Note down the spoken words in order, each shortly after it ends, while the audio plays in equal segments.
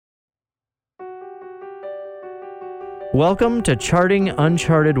Welcome to Charting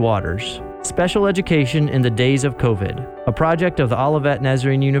Uncharted Waters, Special Education in the Days of COVID, a project of the Olivet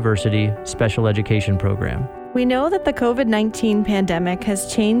Nazarene University Special Education Program. We know that the COVID-19 pandemic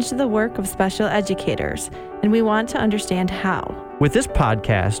has changed the work of special educators, and we want to understand how. With this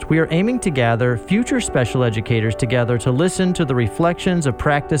podcast, we are aiming to gather future special educators together to listen to the reflections of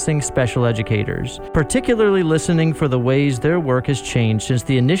practicing special educators, particularly listening for the ways their work has changed since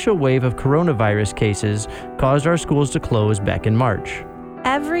the initial wave of coronavirus cases caused our schools to close back in March.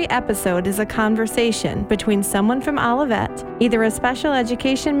 Every episode is a conversation between someone from Olivet, either a special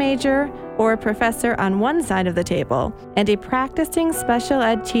education major or a professor on one side of the table, and a practicing special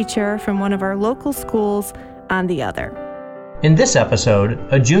ed teacher from one of our local schools on the other. In this episode,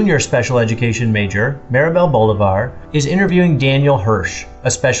 a junior special education major, Maribel Bolivar, is interviewing Daniel Hirsch, a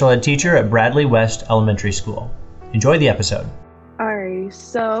special ed teacher at Bradley West Elementary School. Enjoy the episode. All right,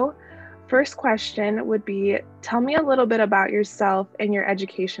 so first question would be, tell me a little bit about yourself and your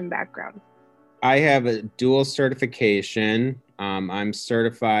education background. I have a dual certification. I'm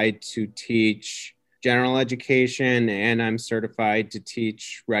certified to teach general education and I'm certified to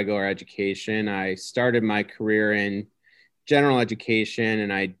teach regular education. I started my career in general education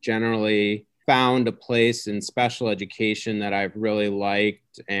and I generally found a place in special education that I've really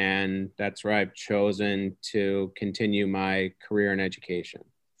liked, and that's where I've chosen to continue my career in education.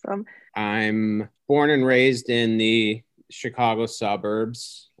 I'm born and raised in the Chicago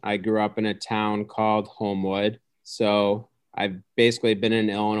suburbs. I grew up in a town called Homewood. So I've basically been in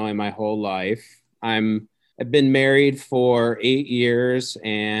Illinois my whole life. I've been married for 8 years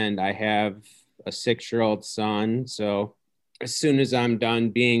and I have a 6-year-old son. So as soon as I'm done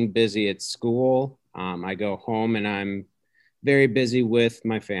being busy at school, I go home and I'm very busy with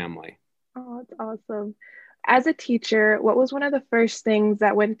my family. Oh, that's awesome. As a teacher, what was one of the first things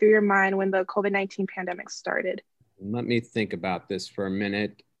that went through your mind when the COVID-19 pandemic started? Let me think about this for a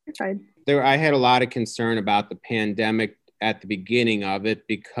minute. You're fine. I had a lot of concern about the pandemic at the beginning of it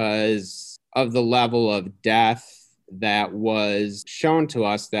because of the level of death that was shown to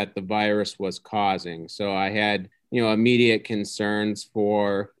us that the virus was causing. So I had, immediate concerns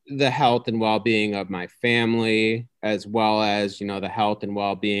for the health and well-being of my family, as well as, the health and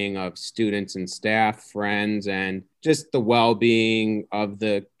well-being of students and staff, friends, and just the well-being of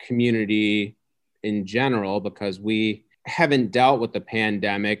the community in general, because we haven't dealt with the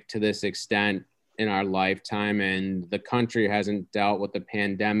pandemic to this extent in our lifetime, and the country hasn't dealt with the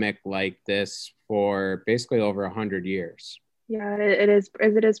pandemic like this for basically over 100 years. Yeah, it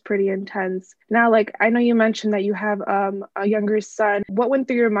is pretty intense. Now, I know you mentioned that you have a younger son. What went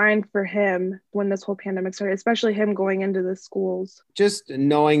through your mind for him when this whole pandemic started, especially him going into the schools? Just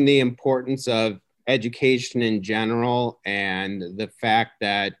knowing the importance of education in general and the fact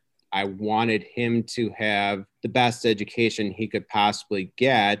that I wanted him to have the best education he could possibly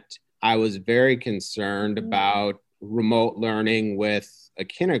get. I was very concerned about remote learning with a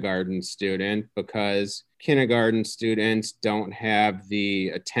kindergarten student because kindergarten students don't have the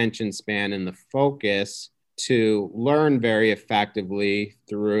attention span and the focus to learn very effectively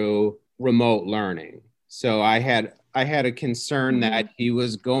through remote learning. So I had a concern that he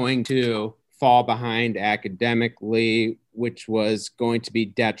was going to fall behind academically, which was going to be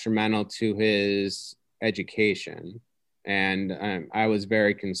detrimental to his education. And I was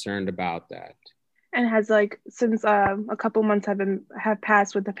very concerned about that. And has since a couple months have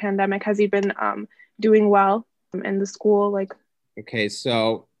passed with the pandemic, has he been doing well in the school? Okay,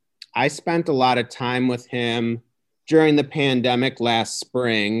 so I spent a lot of time with him during the pandemic last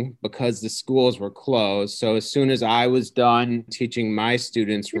spring because the schools were closed. So as soon as I was done teaching my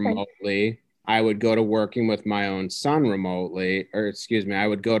students remotely, I would go to working with my own son remotely, I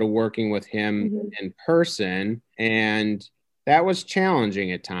would go to working with him in person. And that was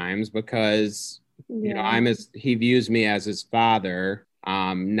challenging at times because, he views me as his father,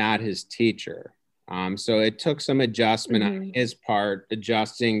 not his teacher. So it took some adjustment on his part,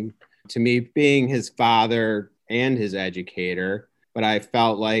 adjusting to me being his father and his educator. But I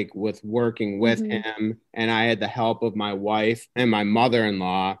felt like with working with him, and I had the help of my wife and my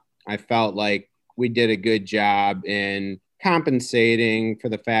mother-in-law, I felt like we did a good job in compensating for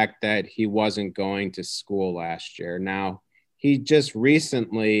the fact that he wasn't going to school last year. Now, he just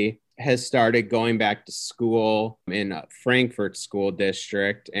recently has started going back to school in Frankfort School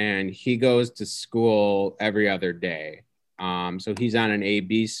District, and he goes to school every other day. So he's on an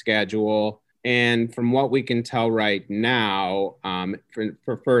AB schedule. And from what we can tell right now,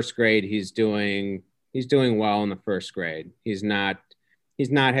 for first grade, he's doing well in the first grade. He's not he's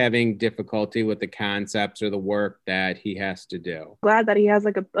not having difficulty with the concepts or the work that he has to do. Glad that he has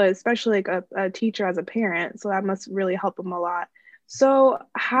especially a teacher as a parent. So that must really help him a lot. So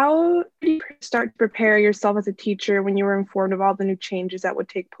how did you start to prepare yourself as a teacher when you were informed of all the new changes that would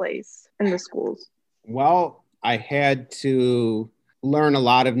take place in the schools? Well, I had to learn a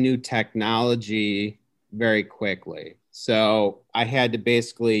lot of new technology very quickly. So I had to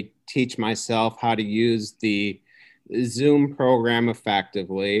basically teach myself how to use the Zoom program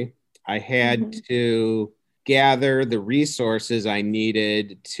effectively. I had to gather the resources I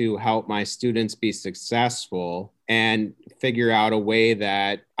needed to help my students be successful and figure out a way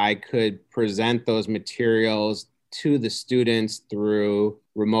that I could present those materials to the students through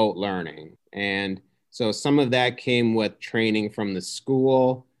remote learning. And so some of that came with training from the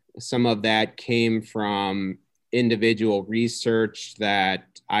school. Some of that came from individual research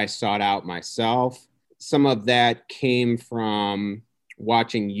that I sought out myself. Some of that came from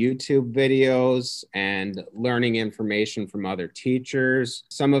watching YouTube videos and learning information from other teachers.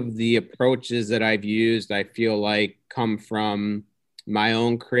 Some of the approaches that I've used, I feel like, come from my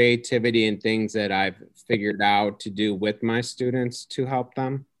own creativity and things that I've figured out to do with my students to help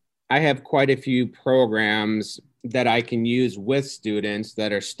them. I have quite a few programs that I can use with students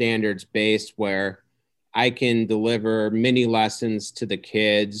that are standards based, where I can deliver mini lessons to the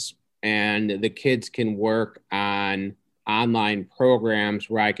kids, and the kids can work on online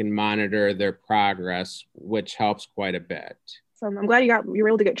programs where I can monitor their progress, which helps quite a bit. So I'm glad you were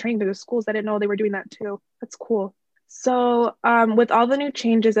able to get trained through the schools. I didn't know they were doing that too. That's cool. So with all the new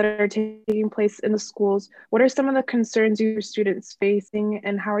changes that are taking place in the schools, what are some of the concerns your students facing,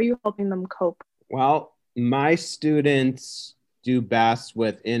 and how are you helping them cope? Well, my students do best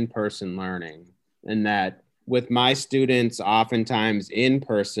with in-person learning, and that with my students, oftentimes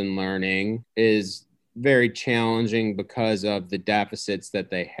in-person learning is very challenging because of the deficits that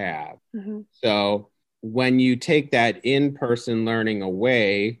they have. So when you take that in-person learning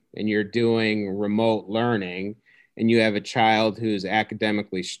away and you're doing remote learning, and you have a child who's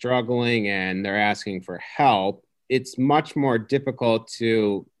academically struggling and they're asking for help, it's much more difficult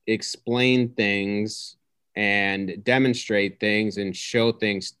to explain things and demonstrate things and show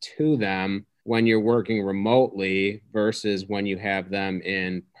things to them when you're working remotely versus when you have them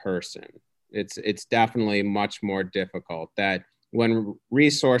in person. It's definitely much more difficult. That when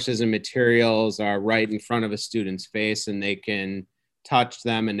resources and materials are right in front of a student's face and they can touch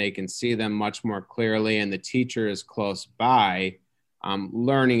them and they can see them much more clearly, and the teacher is close by,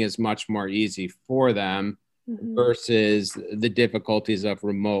 learning is much more easy for them versus the difficulties of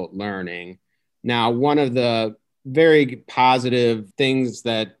remote learning. Now, one of the very positive things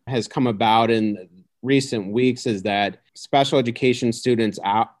that has come about in recent weeks is that special education students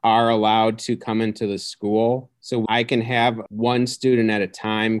are allowed to come into the school. So I can have one student at a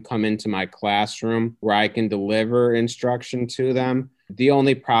time come into my classroom where I can deliver instruction to them. The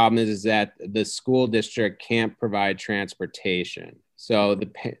only problem is that the school district can't provide transportation. So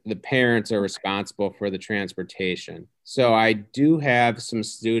the parents are responsible for the transportation. So I do have some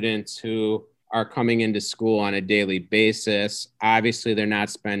students who are coming into school on a daily basis. Obviously, they're not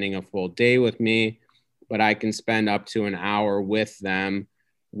spending a full day with me, but I can spend up to an hour with them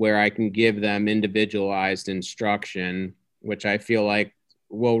where I can give them individualized instruction, which I feel like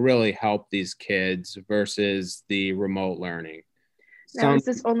will really help these kids versus the remote learning. Now, is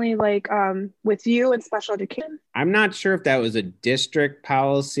this only like with you in special education? I'm not sure if that was a district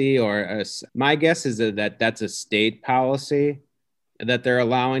policy or my guess is that that's a state policy, that they're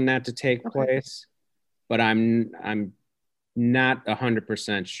allowing that to take place, but I'm not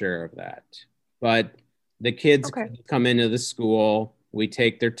 100% sure of that. But the kids come into the school, we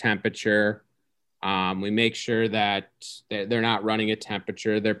take their temperature, we make sure that they're not running a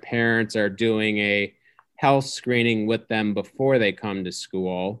temperature. Their parents are doing a health screening with them before they come to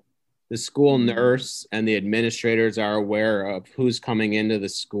school. The school nurse and the administrators are aware of who's coming into the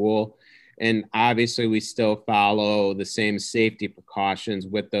school. And obviously, we still follow the same safety precautions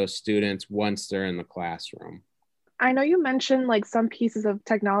with those students once they're in the classroom. I know you mentioned like some pieces of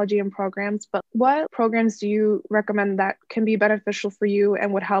technology and programs, but what programs do you recommend that can be beneficial for you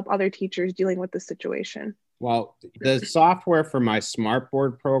and would help other teachers dealing with this situation? Well, the software for my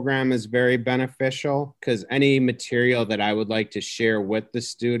Smartboard program is very beneficial because any material that I would like to share with the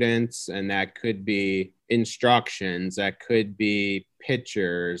students, and that could be instructions, that could be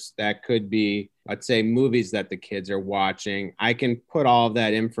pictures, that could be, let's say, movies that the kids are watching, I can put all of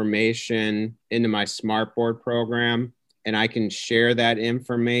that information into my Smartboard program, and I can share that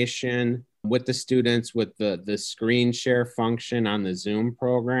information with the students with the screen share function on the Zoom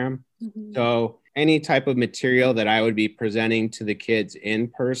program. So any type of material that I would be presenting to the kids in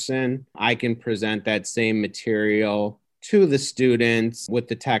person, I can present that same material to the students with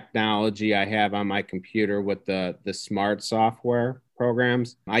the technology I have on my computer with the smart software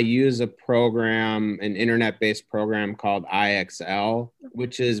programs. I use an internet-based program called IXL,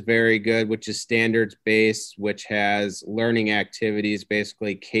 which is very good, which is standards-based, which has learning activities,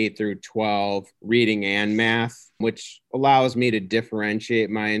 basically K through 12, reading and math, which allows me to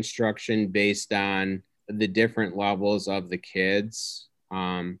differentiate my instruction based on the different levels of the kids.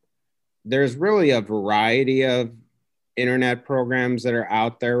 There's really a variety of internet programs that are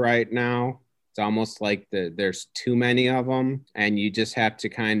out there right now. It's almost like there's too many of them, and you just have to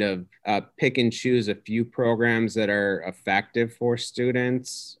kind of pick and choose a few programs that are effective for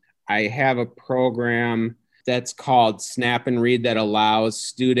students. I have a program that's called Snap and Read that allows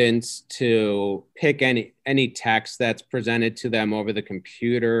students to pick any text that's presented to them over the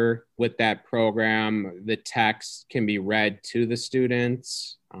computer. With that program, the text can be read to the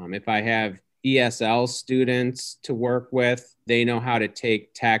students. If I have ESL students to work with, they know how to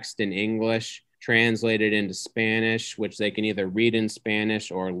take text in English, translate it into Spanish, which they can either read in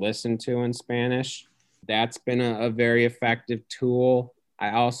Spanish or listen to in Spanish. That's been a very effective tool.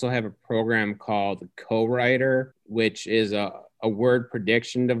 I also have a program called Co-Writer, which is a word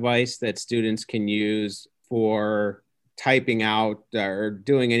prediction device that students can use for typing out or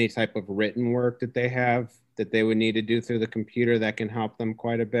doing any type of written work that they would need to do through the computer that can help them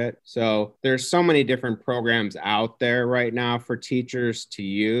quite a bit. So there's so many different programs out there right now for teachers to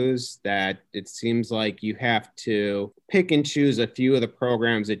use that it seems like you have to pick and choose a few of the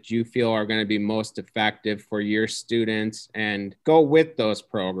programs that you feel are going to be most effective for your students and go with those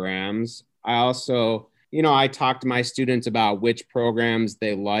programs. I also, I talk to my students about which programs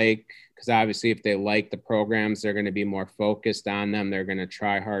they like, because obviously if they like the programs, they're going to be more focused on them. They're going to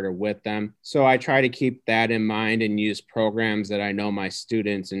try harder with them. So I try to keep that in mind and use programs that I know my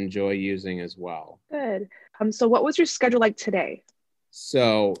students enjoy using as well. Good. So what was your schedule like today?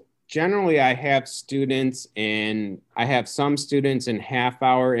 So generally I have some students in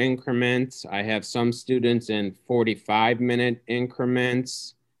half-hour increments. I have some students in 45-minute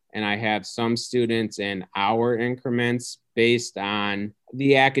increments. And I have some students in hour increments based on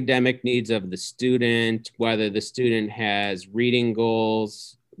the academic needs of the student, whether the student has reading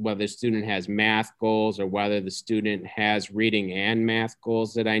goals, whether the student has math goals, or whether the student has reading and math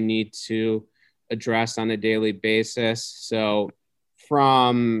goals that I need to address on a daily basis. So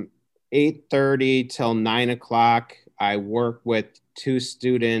from 8:30 till 9 o'clock, I work with 2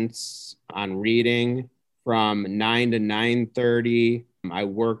 students on reading. From 9 to 9:30, I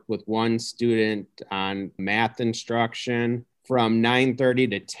worked with 1 student on math instruction. From 9:30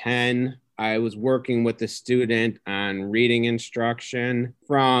 to 10, I was working with a student on reading instruction.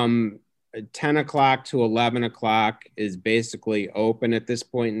 From 10 o'clock to 11 o'clock is basically open at this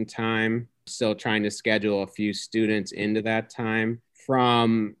point in time. Still trying to schedule a few students into that time.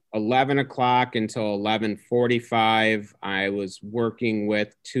 From 11 o'clock until 11:45, I was working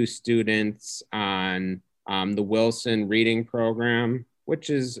with 2 students on the Wilson reading program, which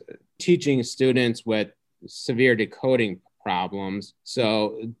is teaching students with severe decoding problems.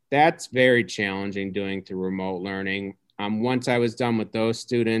 So that's very challenging doing through remote learning. Once I was done with those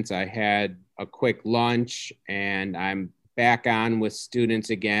students, I had a quick lunch and I'm back on with students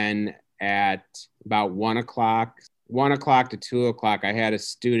again at about 1 o'clock. 1 o'clock to 2 o'clock, I had a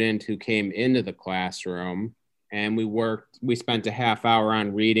student who came into the classroom and we spent a half hour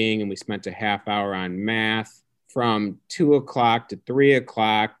on reading and we spent a half hour on math. From 2 o'clock to 3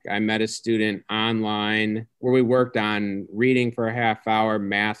 o'clock, I met a student online where we worked on reading for a half hour,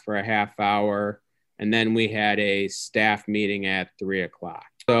 math for a half hour, and then we had a staff meeting at 3 o'clock.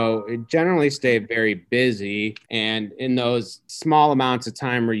 So it generally stayed very busy. And in those small amounts of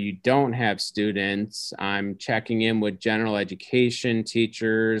time where you don't have students, I'm checking in with general education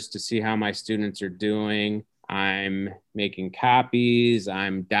teachers to see how my students are doing. I'm making copies.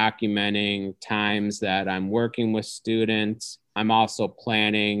 I'm documenting times that I'm working with students. I'm also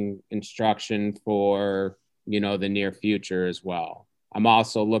planning instruction for, the near future as well. I'm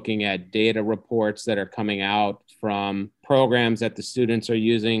also looking at data reports that are coming out from programs that the students are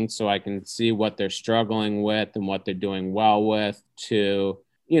using so I can see what they're struggling with and what they're doing well with to,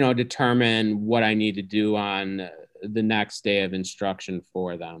 determine what I need to do on the next day of instruction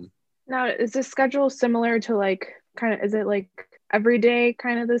for them. Now, is this schedule similar to is it like every day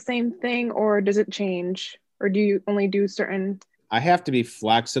kind of the same thing, or does it change? Or do you only do certain? I have to be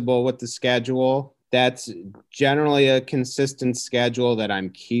flexible with the schedule. That's generally a consistent schedule that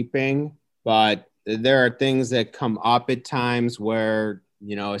I'm keeping, but there are things that come up at times where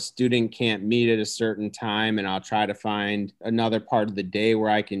a student can't meet at a certain time, and I'll try to find another part of the day where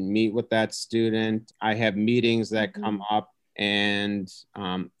I can meet with that student. I have meetings that come up, and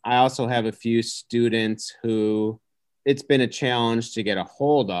I also have a few students who it's been a challenge to get a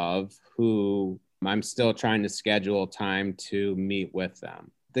hold of, who I'm still trying to schedule time to meet with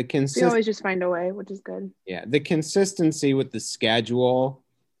them. You always just find a way, which is good. Yeah, the consistency with the schedule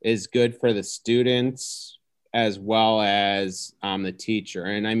is good for the students as well as the teacher.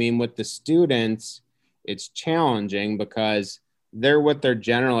 And I mean, with the students, it's challenging because they're with their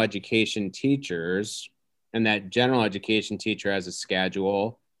general education teachers, and that general education teacher has a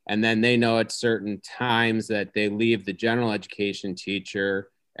schedule. And then they know at certain times that they leave the general education teacher,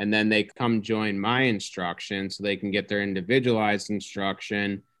 and then they come join my instruction so they can get their individualized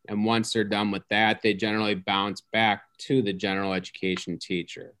instruction. And once they're done with that, they generally bounce back to the general education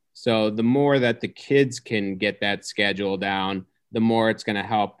teacher. So the more that the kids can get that schedule down, the more it's going to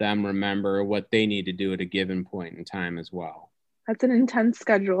help them remember what they need to do at a given point in time as well. That's an intense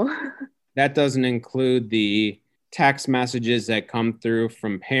schedule. That doesn't include the text messages that come through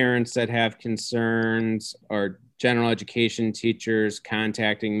from parents that have concerns, or general education teachers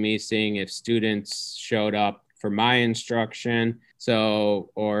contacting me, seeing if students showed up for my instruction.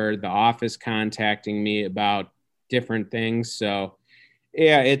 So, or the office contacting me about different things. So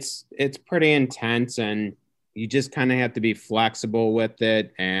yeah, it's pretty intense, and you just kind of have to be flexible with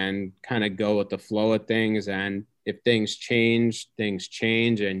it and kind of go with the flow of things. And if things change,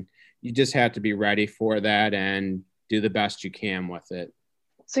 and you just have to be ready for that and do the best you can with it.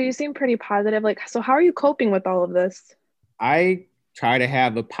 So you seem pretty positive. So how are you coping with all of this? I try to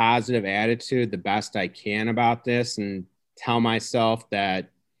have a positive attitude the best I can about this, and tell myself that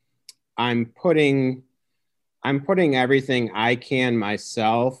I'm putting everything I can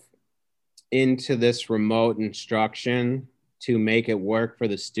myself into this remote instruction to make it work for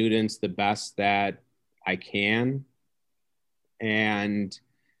the students the best that I can. And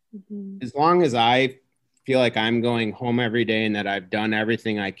as long as I feel like I'm going home every day and that I've done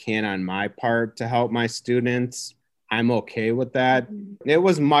everything I can on my part to help my students, I'm okay with that. It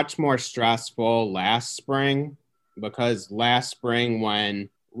was much more stressful last spring, because last spring when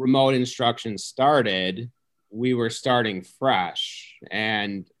remote instruction started, we were starting fresh,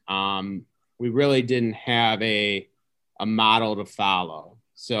 and we really didn't have a model to follow.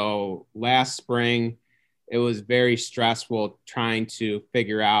 So last spring, it was very stressful trying to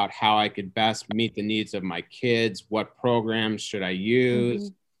figure out how I could best meet the needs of my kids. What programs should I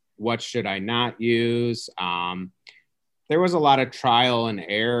use? What should I not use? There was a lot of trial and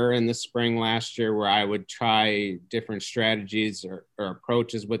error in the spring last year, where I would try different strategies or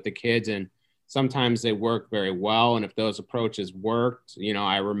approaches with the kids, and sometimes they work very well. And if those approaches worked,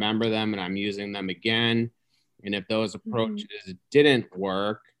 I remember them and I'm using them again. And if those approaches didn't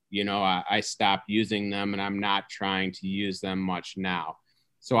work, I stopped using them, and I'm not trying to use them much now.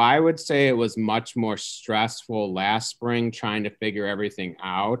 So I would say it was much more stressful last spring trying to figure everything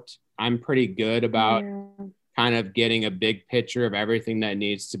out. I'm pretty good about kind of getting a big picture of everything that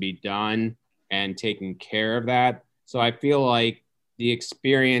needs to be done and taking care of that. So I feel like the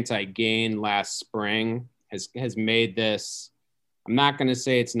experience I gained last spring has made this, I'm not going to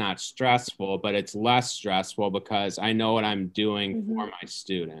say it's not stressful, but it's less stressful because I know what I'm doing for my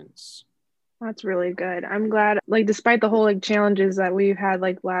students. That's really good. I'm glad, despite the whole challenges that we've had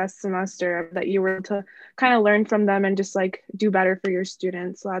last semester, that you were able to kind of learn from them and just do better for your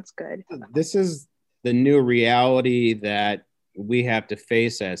students. So that's good. This is the new reality that we have to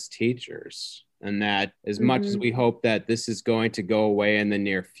face as teachers. And that as much as we hope that this is going to go away in the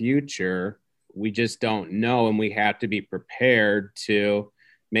near future, we just don't know. And we have to be prepared to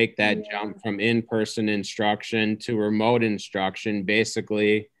make that jump from in-person instruction to remote instruction,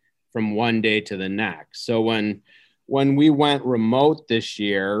 basically from one day to the next. So when we went remote this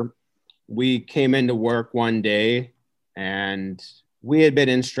year, we came into work one day, and we had been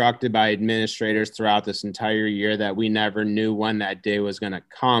instructed by administrators throughout this entire year that we never knew when that day was going to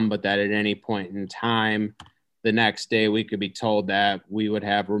come, but that at any point in time, the next day we could be told that we would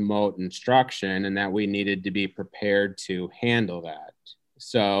have remote instruction and that we needed to be prepared to handle that.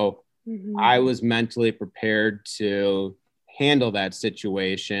 So I was mentally prepared to handle that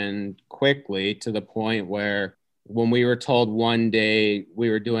situation quickly, to the point where when we were told one day we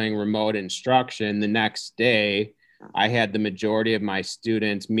were doing remote instruction, the next day I had the majority of my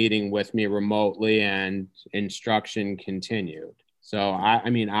students meeting with me remotely, and instruction continued. So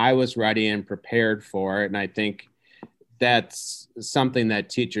I was ready and prepared for it. And I think that's something that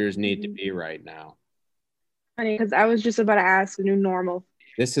teachers need to be right now. Funny, because I was just about to ask the new normal.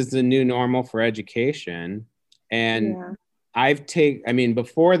 This is the new normal for education. And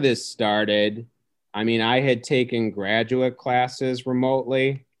before this started, I had taken graduate classes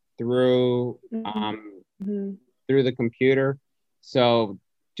remotely through Mm-hmm. through the computer. So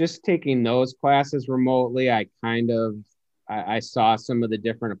just taking those classes remotely, I saw some of the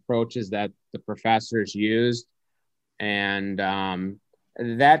different approaches that the professors used, and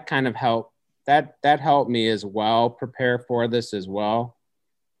that kind of helped. That helped me as well prepare for this as well.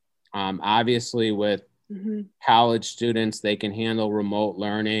 Obviously, with Mm-hmm. college students, they can handle remote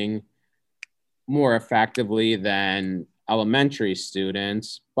learning more effectively than elementary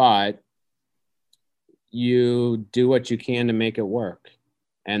students, but you do what you can to make it work.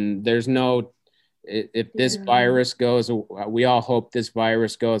 And there's no, if this Yeah. virus goes, we all hope this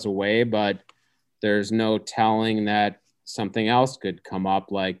virus goes away, but there's no telling that something else could come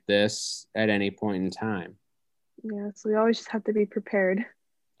up like this at any point in time. Yeah. So we always just have to be prepared.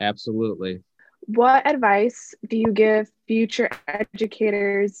 Absolutely. What advice do you give future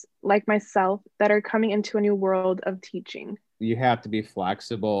educators like myself that are coming into a new world of teaching? You have to be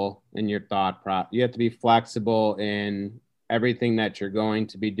flexible in your you have to be flexible in everything that you're going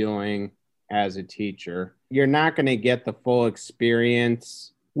to be doing as a teacher. You're not going to get the full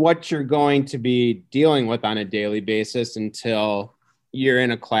experience, what you're going to be dealing with on a daily basis, until you're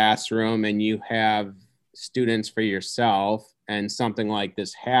in a classroom and you have students for yourself and something like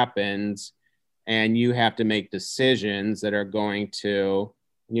this happens and you have to make decisions that are going to,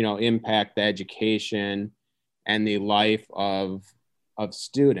 impact the education and the life of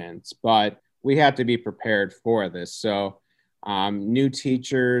students. But we have to be prepared for this. So new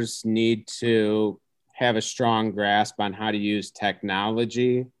teachers need to have a strong grasp on how to use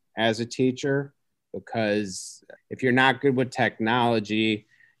technology as a teacher, because if you're not good with technology,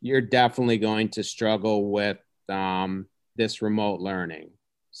 you're definitely going to struggle with this remote learning.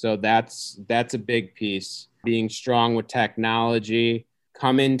 So that's a big piece. Being strong with technology,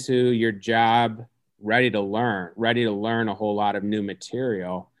 come into your job ready to learn a whole lot of new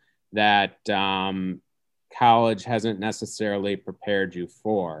material that college hasn't necessarily prepared you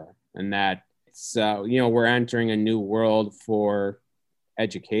for. And that, we're entering a new world for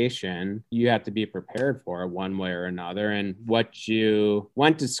education. You have to be prepared for it one way or another. And what you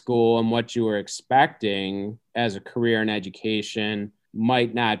went to school and what you were expecting as a career in education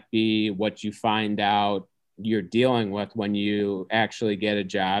might not be what you find out you're dealing with when you actually get a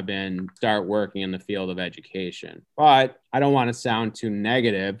job and start working in the field of education. But I don't want to sound too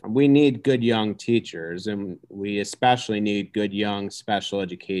negative. We need good young teachers, and we especially need good young special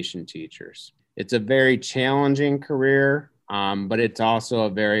education teachers. It's a very challenging career, but it's also a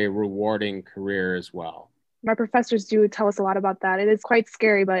very rewarding career as well. My professors do tell us a lot about that. It is quite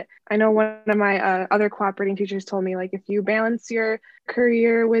scary, but I know one of my other cooperating teachers told me, like, if you balance your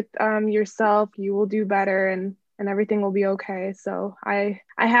career with yourself, you will do better, and everything will be okay. So I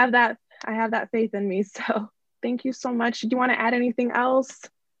have that faith in me. So thank you so much. Do you want to add anything else?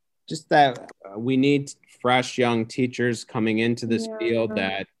 Just that we need fresh young teachers coming into this field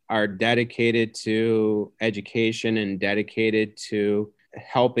that are dedicated to education and dedicated to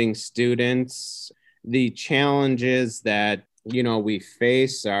helping students. The challenges that we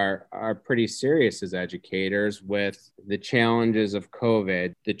face are pretty serious as educators, with the challenges of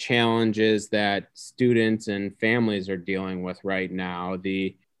COVID, the challenges that students and families are dealing with right now,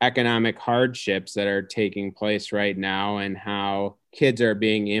 the economic hardships that are taking place right now, and how kids are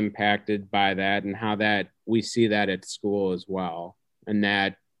being impacted by that, and how that we see that at school as well. And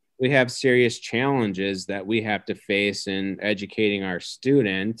that we have serious challenges that we have to face in educating our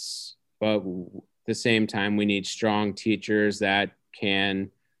students, but at the same time, we need strong teachers that can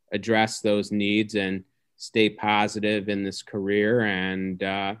address those needs and stay positive in this career and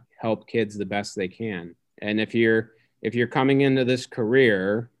help kids the best they can. And if you're coming into this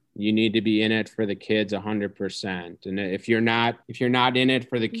career, you need to be in it for the kids 100%. And if you're not in it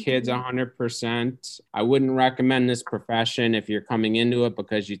for the kids 100%, I wouldn't recommend this profession if you're coming into it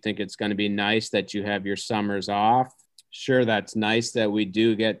because you think it's going to be nice that you have your summers off. Sure, that's nice that we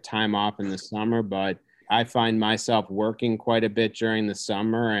do get time off in the summer, but I find myself working quite a bit during the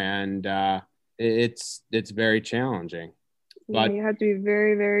summer, and it's very challenging. But you have to be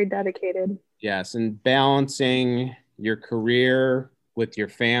very, very dedicated. Yes, and balancing your career with your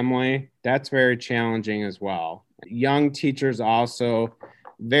family, that's very challenging as well. Young teachers also,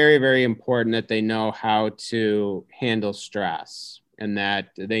 very, very important that they know how to handle stress, and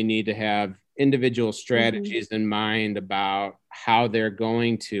that they need to have individual strategies in mind about how they're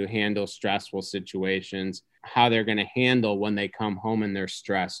going to handle stressful situations, how they're going to handle when they come home and they're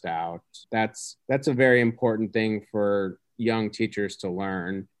stressed out. That's a very important thing for young teachers to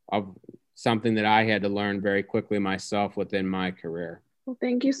learn, of something that I had to learn very quickly myself within my career. Well,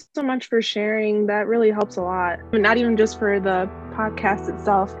 thank you so much for sharing. That really helps a lot. Not even just for the podcast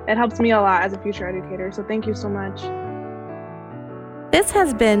itself. It helps me a lot as a future educator. So thank you so much. This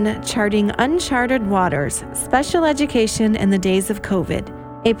has been Charting Uncharted Waters, Special Education in the Days of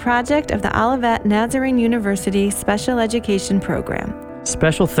COVID, a project of the Olivet Nazarene University Special Education Program.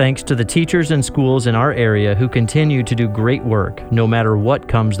 Special thanks to the teachers and schools in our area who continue to do great work, no matter what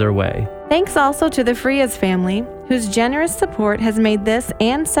comes their way. Thanks also to the Frias family, whose generous support has made this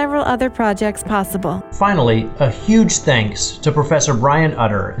and several other projects possible. Finally, a huge thanks to Professor Brian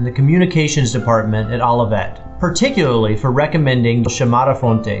Utter in the Communications Department at Olivet, particularly for recommending Xiomara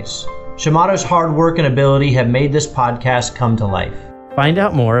Fontes. Xiomara's hard work and ability have made this podcast come to life. Find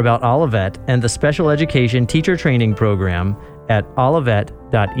out more about Olivet and the Special Education Teacher Training Program at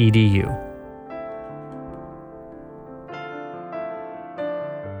olivet.edu.